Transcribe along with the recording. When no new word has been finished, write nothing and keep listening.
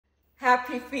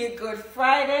Happy Feel Good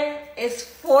Friday. It's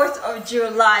 4th of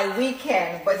July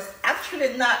weekend, but it's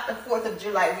actually not the 4th of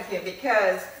July weekend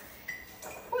because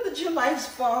 4th of July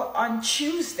fall on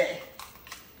Tuesday.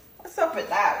 What's up with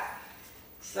that?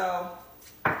 So,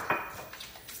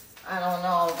 I don't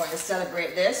know. We're going to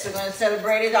celebrate this. We're going to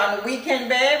celebrate it on the weekend,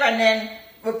 babe, and then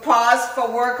we pause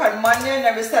for work on Monday and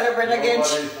then we celebrate again.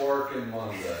 Nobody's working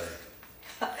Monday.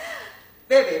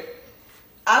 Baby,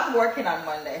 I'm working on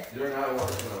Monday. You're not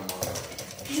working on Monday.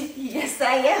 Yes,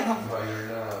 I am. No, you're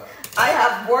not. I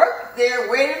have work there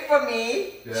waiting for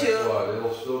me. Guess what?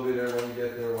 It'll still be there when you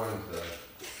get there Wednesday.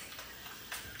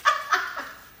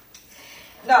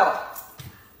 No,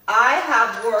 I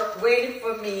have work waiting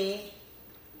for me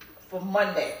for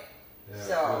Monday. Yeah,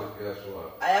 so guess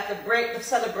what? I have to break the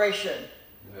celebration.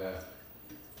 Yeah.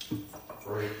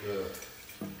 Break the...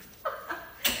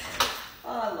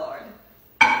 Oh, Lord.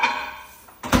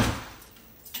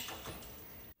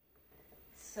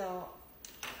 So,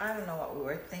 I don't know what we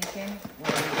were thinking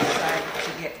when we decided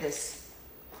to get this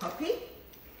puppy,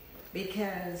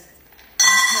 because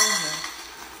I'm telling you,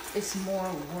 it's more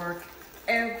work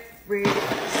every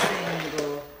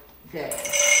single day.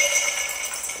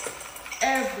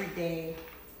 Every day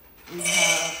we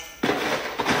have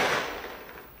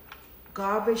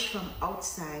garbage from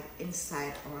outside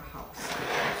inside our house.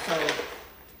 So,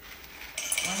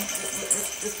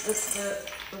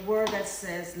 the word that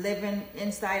says living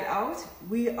inside out,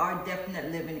 we are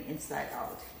definitely living inside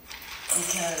out.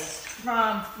 Because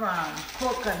from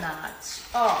coconuts,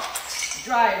 ox,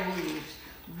 dry leaves,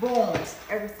 bones,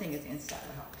 everything is inside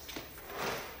the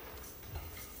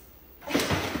house.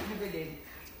 Every day,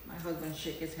 my husband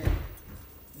shake his head.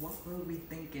 What were we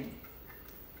thinking?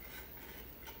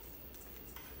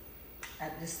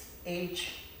 At this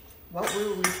age, what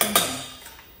were we thinking?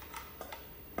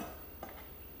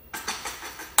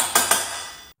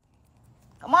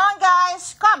 Come on,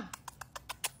 guys, come.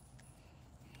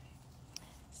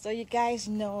 So you guys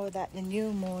know that the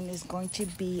new moon is going to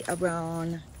be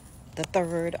around the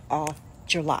 3rd of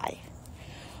July.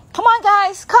 Come on,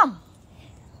 guys, come.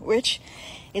 Which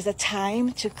is a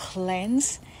time to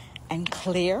cleanse and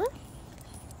clear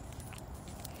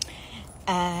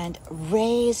and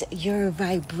raise your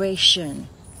vibration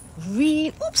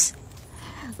really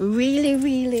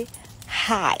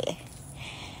high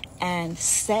and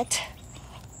set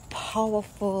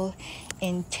powerful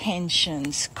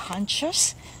intentions,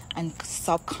 conscious and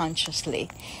subconsciously,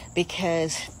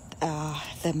 because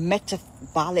the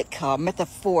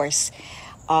metaphors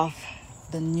of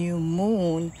the new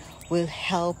moon will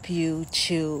help you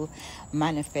to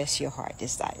manifest your heart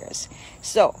desires.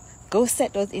 So go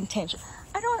set those intentions.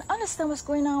 I don't understand what's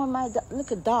going on with my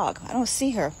little dog. I don't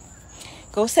see her.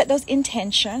 Go set those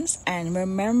intentions and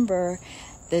remember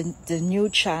the new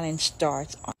challenge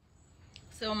starts on.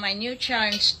 So my new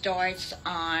challenge starts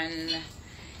on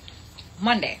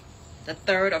Monday, the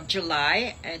 3rd of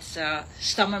July. It's a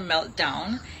summer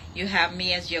meltdown. You have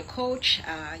me as your coach.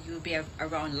 You'll be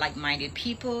around like-minded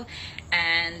people,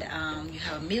 and you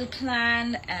have a meal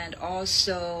plan and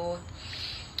also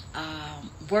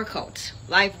workouts,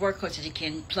 live workouts that you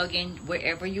can plug in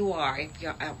wherever you are. If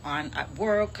you're at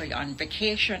work or you're on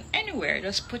vacation, anywhere,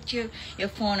 just put your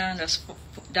phone on, just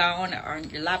down, or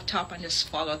your laptop, and just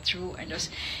follow through. And just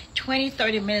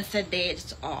 20-30 minutes a day.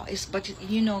 But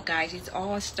you know, guys, it's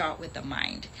all start with the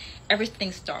mind.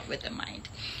 Everything start with the mind.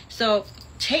 So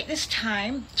take this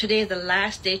time. Today is the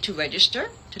last day to register.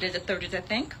 Today's the 30th, I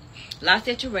think. Last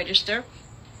day to register.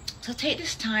 So take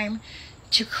this time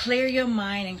to clear your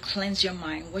mind and cleanse your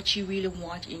mind, what you really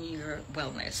want in your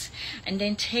wellness. And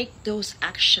then take those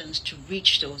actions to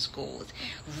reach those goals.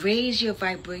 Raise your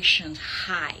vibrations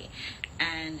high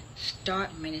and start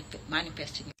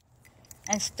manifesting.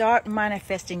 And start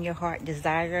manifesting your heart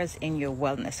desires in your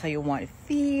wellness, how you want to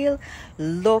feel,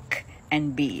 look,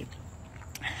 and be.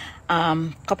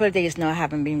 Couple of days now I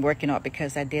haven't been working out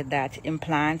because I did that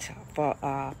implant for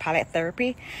palate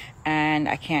therapy, and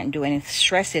I can't do any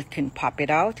stress. It can pop it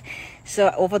out.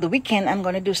 So over the weekend I'm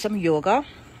going to do some yoga,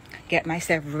 get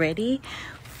myself ready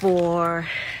for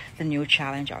the new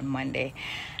challenge on Monday.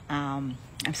 I'm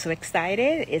so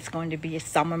excited. It's going to be a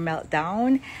summer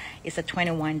meltdown. It's a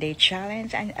 21-day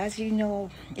challenge, and as you know,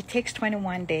 it takes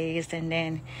 21 days and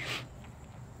then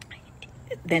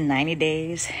 90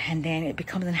 days, and then it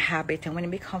becomes a habit. And when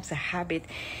it becomes a habit,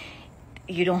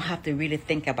 you don't have to really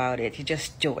think about it. You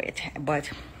just do it.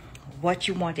 But what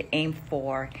you want to aim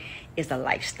for is a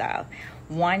lifestyle.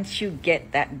 Once you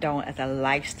get that down as a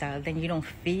lifestyle, then you don't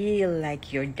feel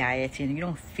like you're dieting. You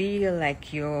don't feel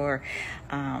like you're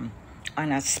on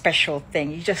a special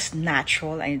thing. You're just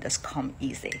natural and it just come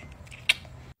easy.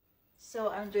 So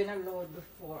I'm doing a load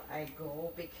before I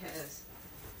go because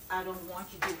I don't want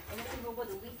to do anything over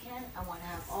the weekend. I want to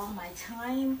have all my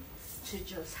time to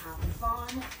just have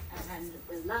fun and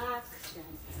relax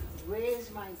and raise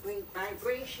my great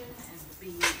vibration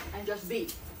and just be.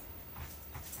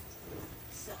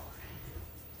 So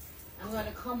I'm going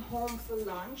to come home for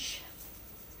lunch,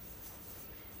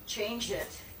 change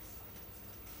it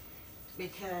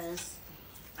because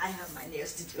I have my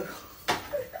nails to do.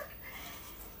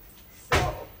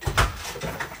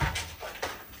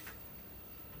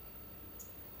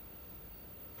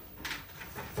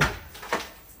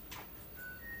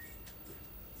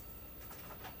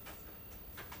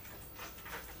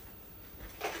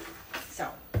 So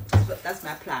that's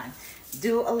my plan.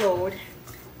 Do a load,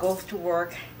 go to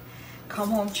work, come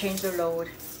home, change the load,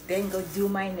 then go do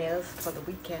my nails for the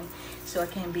weekend so I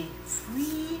can be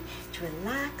free to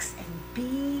relax and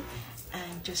be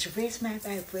and just raise my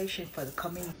vibration for the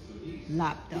coming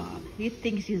lapdog. He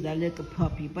thinks he's a little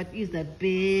puppy, but he's a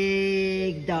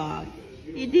big dog.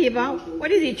 Hey, Diva,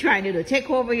 what is he trying to do? Take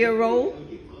over your role?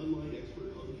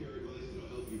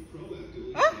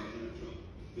 Huh?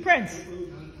 Prince,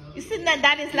 you sitting at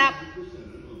daddy's lap?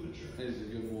 He's a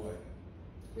good boy.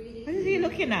 What is he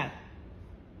looking at?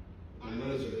 A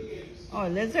lizard. Oh, a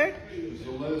lizard? It's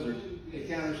a lizard. He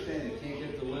can't understand. He can't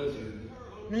get the lizard.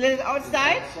 The lizard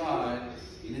outside? Outside,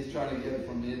 and he's trying to get it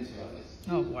from the inside.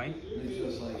 Oh boy. And he's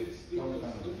just like, don't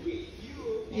come.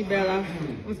 Hey Bella,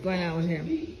 what's going on with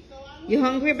him? You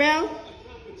hungry, Belle?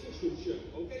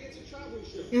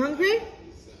 You hungry?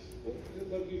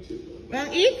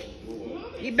 Well, eat?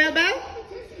 Eat, Belle?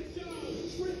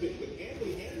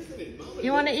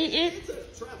 You want to eat?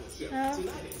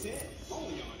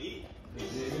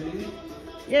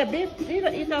 Yeah, babe,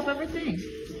 eat off everything.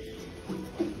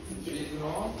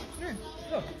 Yeah,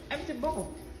 look, empty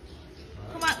bowl.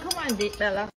 Come on,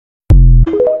 Bella.